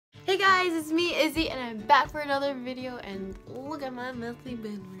guys, it's me, Izzy, and I'm back for another video, and look at my messy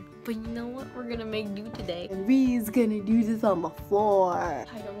bedroom. But you know what we're gonna make do today? And Ree's gonna do this on the floor. I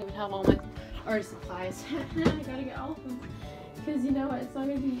don't even have all my art supplies. I gotta get all of them. Because you know what, it's not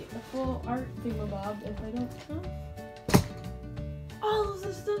gonna be a full art thingamabob if I don't have all of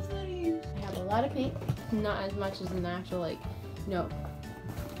the stuff that I use. I have a lot of paint, not as much as an actual,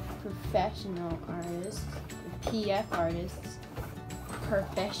 professional artists, PF artists.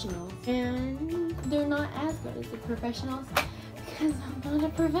 Professionals, and they're not as good as the professionals because I'm not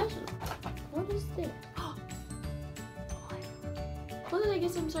a professional. What is this? Well, I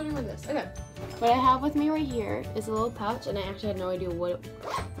guess I'm starting with this. Okay, what I have with me right here is a little pouch, and I actually had no idea what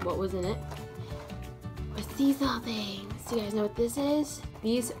was in it. It's these little things. Do you guys know what this is?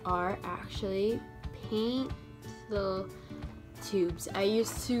 These are actually paint little tubes. I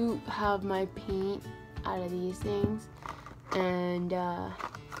used to have my paint out of these things, and I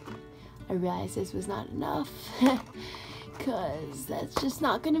realized this was not enough because that's just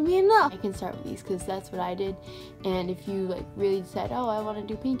not gonna be enough. I can start with these because that's what I did, and if you really decide, oh, I want to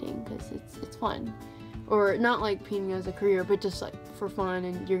do painting because it's fun, or not like painting as a career, but just like for fun,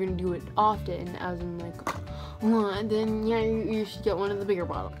 and you're gonna do it often, as in then yeah, you should get one of the bigger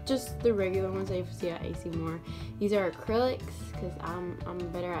bottles. Just the regular ones I see at AC Moore. These are acrylics because I'm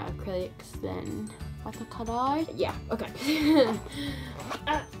better at acrylics than watercolor. Yeah, okay.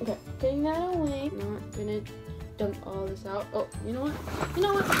 Okay, putting that away. I'm not gonna dump all this out. Oh, you know what?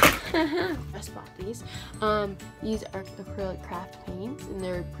 I spot these. These are acrylic craft paints, and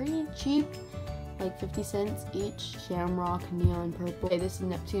they're pretty cheap, like 50 cents each. Shamrock neon purple. Okay, this is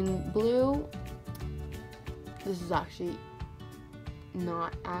Neptune blue. This is actually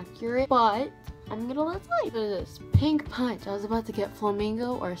not accurate, but I'm gonna let it slide. This pink punch. I was about to get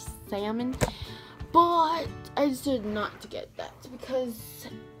flamingo or salmon, but I decided not to get that because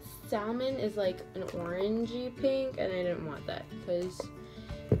salmon is like an orangey pink, and I didn't want that because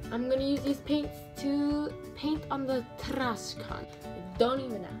I'm gonna use these paints to paint on the trash can. Don't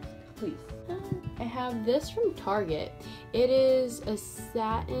even ask, please. I have this from Target. It is a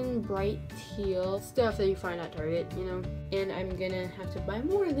satin bright teal stuff that you find at Target, you know, and I'm gonna have to buy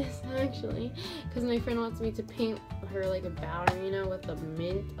more of this actually because my friend wants me to paint her like a ballerina with a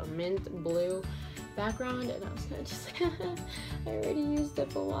mint blue background, and I was gonna just I already used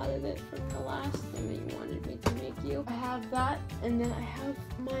up a lot of it from the last thing that you wanted me to make you. I have that, and then I have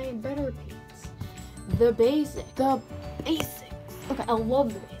my better paints. The basics. Okay, I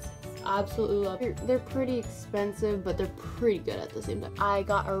love the basics. Absolutely love it. They're pretty expensive, but they're pretty good at the same time. I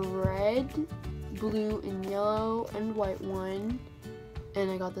got a red, blue, and yellow and white one, and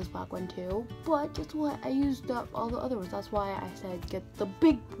I got this black one too. But guess what? I used up all the other ones. That's why I said get the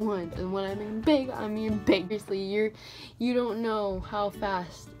big one. And when I mean big, I mean big. Seriously, you don't know how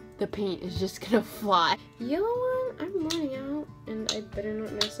fast the paint is just gonna fly. Yellow one, I'm running out, and I better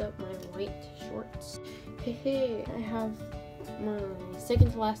not mess up my white shorts. Hey, I have my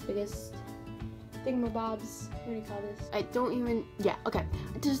second to last biggest thingamabobs. What do you call this? I don't even, yeah, okay,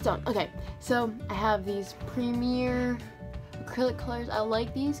 just don't. Okay, so I have these Premier acrylic colors. I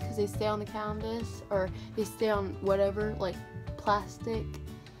like these because they stay on the canvas, or they stay on whatever, like plastic.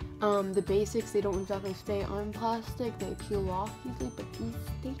 The basics, they don't exactly stay on plastic, they peel off usually, but these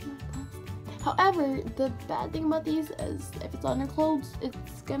stay on plastic. However, the bad thing about these is if it's on your clothes,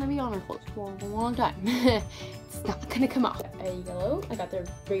 it's gonna be on your clothes for a long time. It's not gonna come off. A yellow, I got the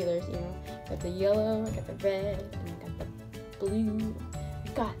regulars, you know. I got the yellow, I got the red, and I got the blue. I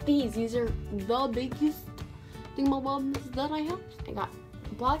got these are the biggest thingamabobs that I have. I got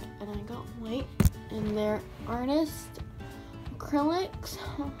black and I got white, and they're artist acrylics.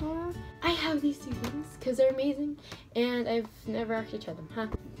 I have these two things because they're amazing, and I've never actually tried them, huh?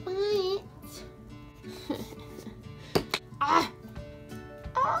 What?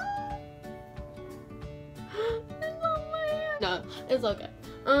 It's on my hand. No, it's okay.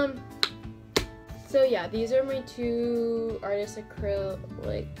 So yeah, these are my two artist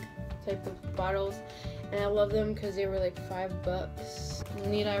acrylic type of bottles, and I love them because they were like $5.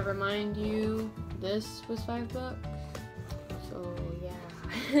 Need I remind you, this was $5? So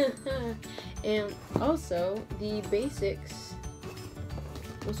yeah. And also the basics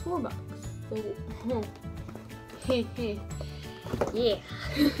was $4. So yeah.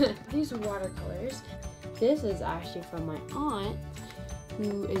 These watercolors. This is actually from my aunt,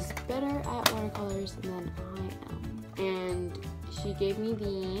 who is better at watercolors than I am, and she gave me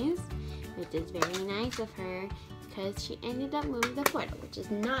these, which is very nice of her because she ended up moving the photo, which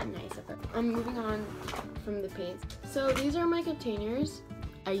is not nice of her. I'm moving on from the paints. So these are my containers.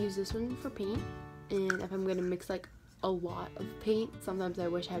 I use this one for paint, and if I'm gonna mix like a lot of paint. Sometimes I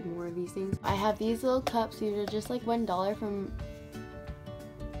wish I had more of these things. I have these little cups. These are just like $1 from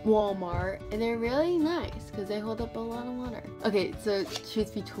Walmart, and they're really nice because they hold up a lot of water. Okay, so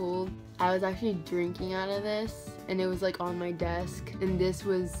truth be told, I was actually drinking out of this, and it was like on my desk, and this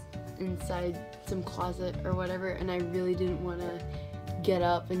was inside some closet or whatever, and I really didn't want to get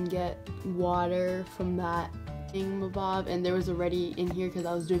up and get water from that thingamabob, and there was already in here because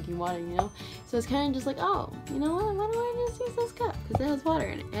I was drinking water, you know? So it's kind of just like, oh, you know what, why don't I just use this cup? Because it has water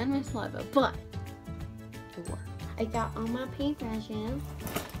in it and my saliva, but it worked. I got all my paintbrushes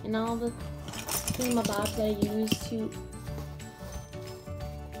and all the thingamabobs that I use to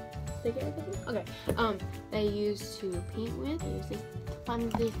stick everything. Okay, that I use to paint with. I use this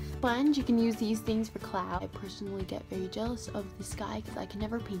fun sponge. You can use these things for clouds. I personally get very jealous of the sky because I can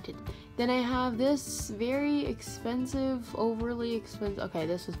never paint it. Then I have this very expensive, overly expensive. Okay,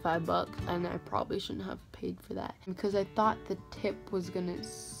 this was $5, and I probably shouldn't have paid for that because I thought the tip was gonna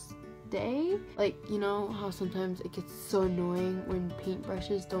stay. Like, you know how sometimes it gets so annoying when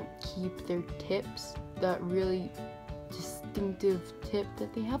paintbrushes don't keep their tips, that really distinctive tip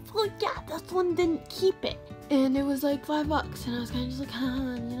that they have. Well, yeah, this one didn't keep it, and it was like $5, and I was kind of just like,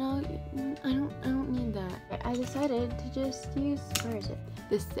 you know, I don't need that. I decided to just use, where is it?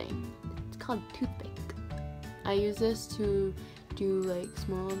 This thing. It's called toothpick. I use this to do like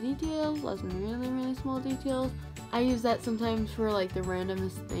small details, lots of really small details. I use that sometimes for like the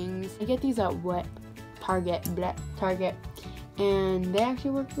randomest things. I get these at Target, and they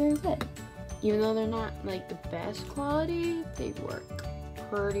actually work very good. Even though they're not like the best quality, they work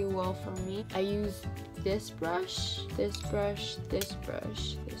pretty well for me. I use this brush, this brush, this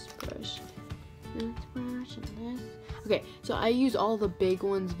brush, this brush, this brush, and this. Okay, so I use all the big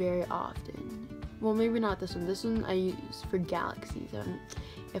ones very often. Well, maybe not this one. This one I use for galaxies.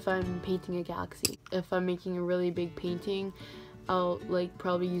 If I'm painting a galaxy. If I'm making a really big painting, I'll like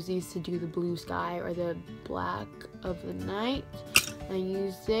probably use these to do the blue sky or the black of the night. I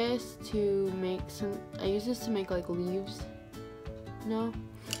use this to make like leaves, you know?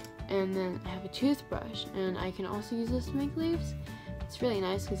 And then I have a toothbrush, and I can also use this to make leaves. It's really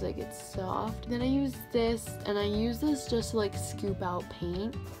nice because like it's soft. Then I use this, and I use this just to like scoop out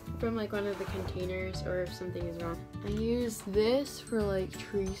paint from like one of the containers, or if something is wrong. I use this for like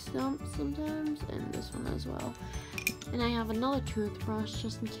tree stumps sometimes, and this one as well. And I have another toothbrush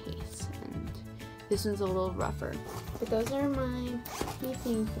just in case, and this one's a little rougher. But those are my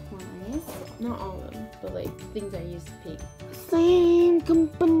painting supplies. Not all of them, but like things I use to paint. Same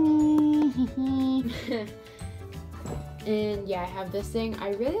company. And yeah, I have this thing.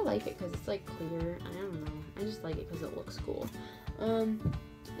 I really like it because it's like clear. I don't know. I just like it because it looks cool.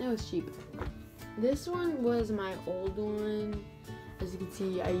 It was cheap. This one was my old one. As you can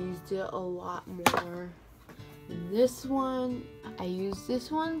see, I used it a lot more. And this one, I use this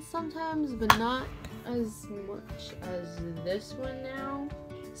one sometimes, but not as much as this one now.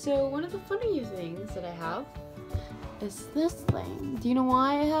 So one of the funnier things that I have is this thing. Do you know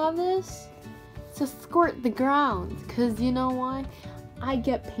why I have this? To squirt the ground, because you know why? I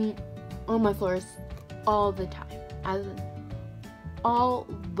get paint on my floors all the time, as in all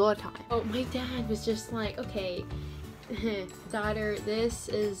the time. Oh, my dad was just like, okay, daughter, this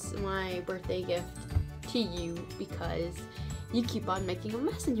is my birthday gift to you because you keep on making a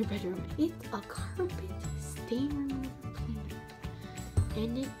mess in your bedroom. It's a carpet stain remover cleaner,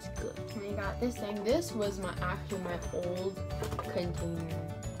 and it's good. And I got this thing. This was actually my old container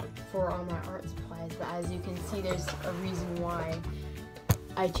for all my art supplies, but as you can see, there's a reason why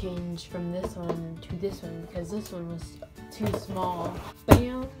I changed from this one to this one, because this one was too small.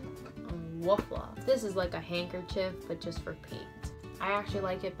 Bam! Voila. This is like a handkerchief, but just for paint. I actually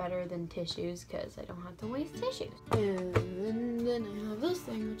like it better than tissues because I don't have to waste tissues. And then I have this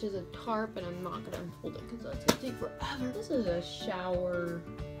thing, which is a tarp, and I'm not gonna unfold it because that's gonna take forever. This is a shower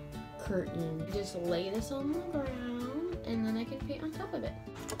curtain. You just lay this on the ground, and then I can paint on top of it.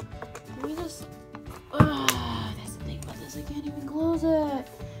 Let me just, that's the thing about this, I can't even close it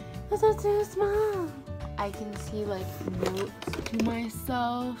because it's too small. I can see like notes to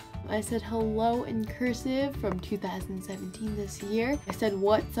myself. I said hello in cursive from 2017 this year. I said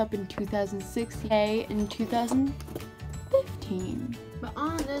what's up in 2016, hey in 2015. But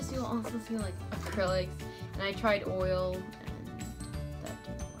on this you'll also see like acrylics, and I tried oil and that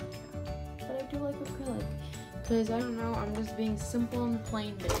didn't work out. But I do like acrylic. Because I don't know, I'm just being simple and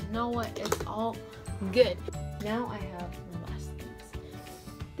plain, but you know what? It's all good. Now I have my last things.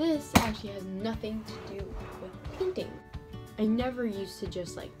 This actually has nothing to do with painting. I never used to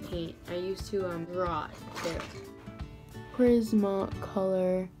just like paint. I used to draw there.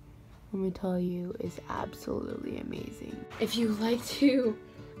 Prismacolor let me tell you, is absolutely amazing. If you like to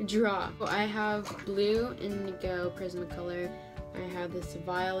draw, I have blue, indigo, Prismacolor. I have this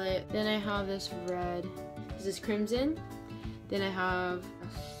violet. Then I have this red. This is crimson. Then I have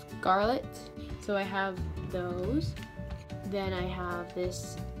scarlet. So I have those. Then I have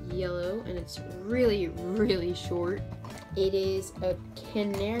this yellow, and it's really, really short. It is a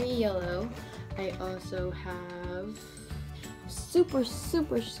canary yellow. I also have super,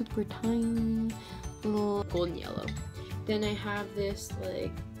 super, super tiny little golden yellow. Then I have this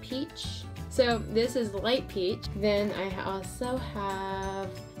like peach. So this is light peach. Then I also have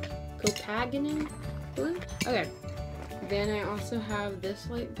Copenhagen blue. Okay. Then I also have this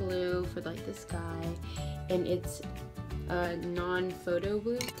light blue for like the sky, and it's non-photo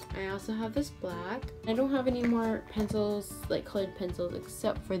blue. I also have this black. I don't have any more pencils, like colored pencils,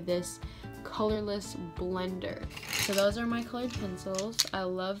 except for this colorless blender. So those are my colored pencils. I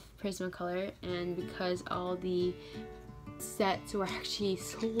love Prismacolor, and because all the sets were actually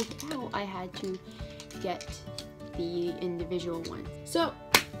sold out, I had to get the individual ones. So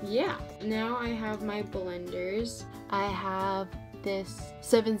yeah, now I have my blenders. I have this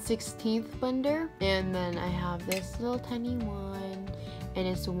 7/16 blender, and then I have this little tiny one, and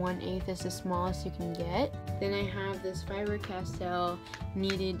it's 1/8. It's the smallest you can get. Then I have this Faber-Castell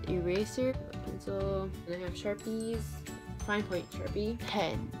kneaded eraser pencil, and I have Sharpies, fine point Sharpie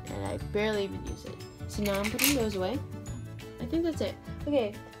pen, and I barely even use it. So now I'm putting those away. I think that's it.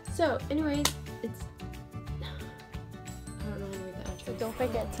 Okay, so anyways, it's so don't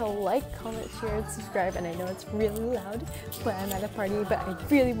forget to like, comment, share, and subscribe. And I know it's really loud, but I'm at a party, but I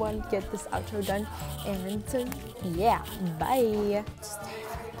really want to get this outro done. And so, yeah, bye.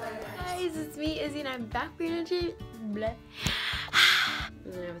 Guys, it's me, Izzy, and I'm back for your treat. Blah.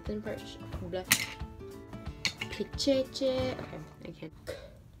 And then I have a thin part. Blah. Picheche. Okay, I can't.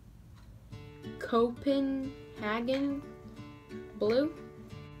 Copenhagen blue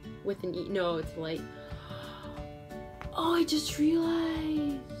with an E. No, it's light. Oh, I just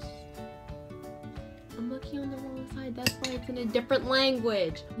realized I'm looking on the wrong side. That's why it's in a different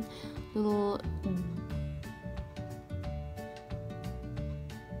language. Little.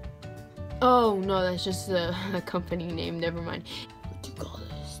 Oh no, that's just a company name. Never mind. What do you call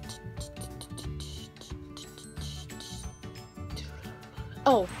this?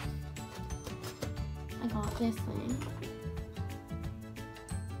 Oh, I got this thing.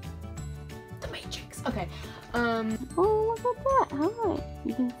 The Matrix. Okay. Oh, look at that. Hi.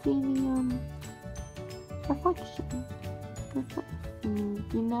 You can see the reflection.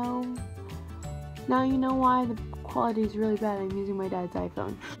 You know, now you know why the quality is really bad. I'm using my dad's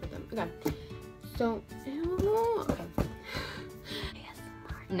iPhone. Okay. So, okay.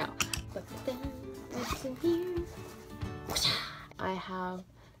 No. But then, what's in here? I have.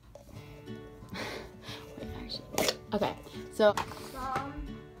 Wait, actually. Okay. So.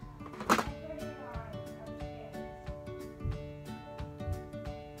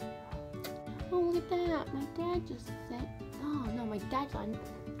 Oh, look at that. My dad just sent. Oh, no, my dad got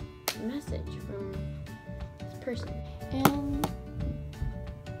a message from this person. And.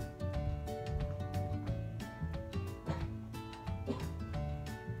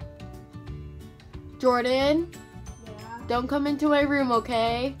 Jordan? Yeah? Don't come into my room,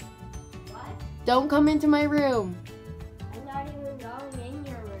 okay? What? Don't come into my room. I'm not even going in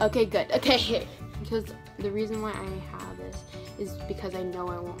your room. Okay, good. Okay. Because the reason why I have this is because I know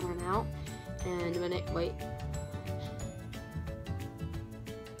I won't run out. And when I wait,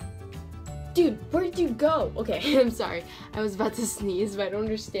 dude, where did you go? Okay, I'm sorry. I was about to sneeze, but I don't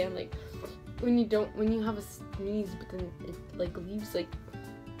understand like when you have a sneeze, but then it like leaves like,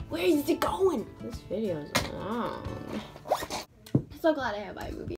 where is it going? This video is long. I'm so glad I have iMovie.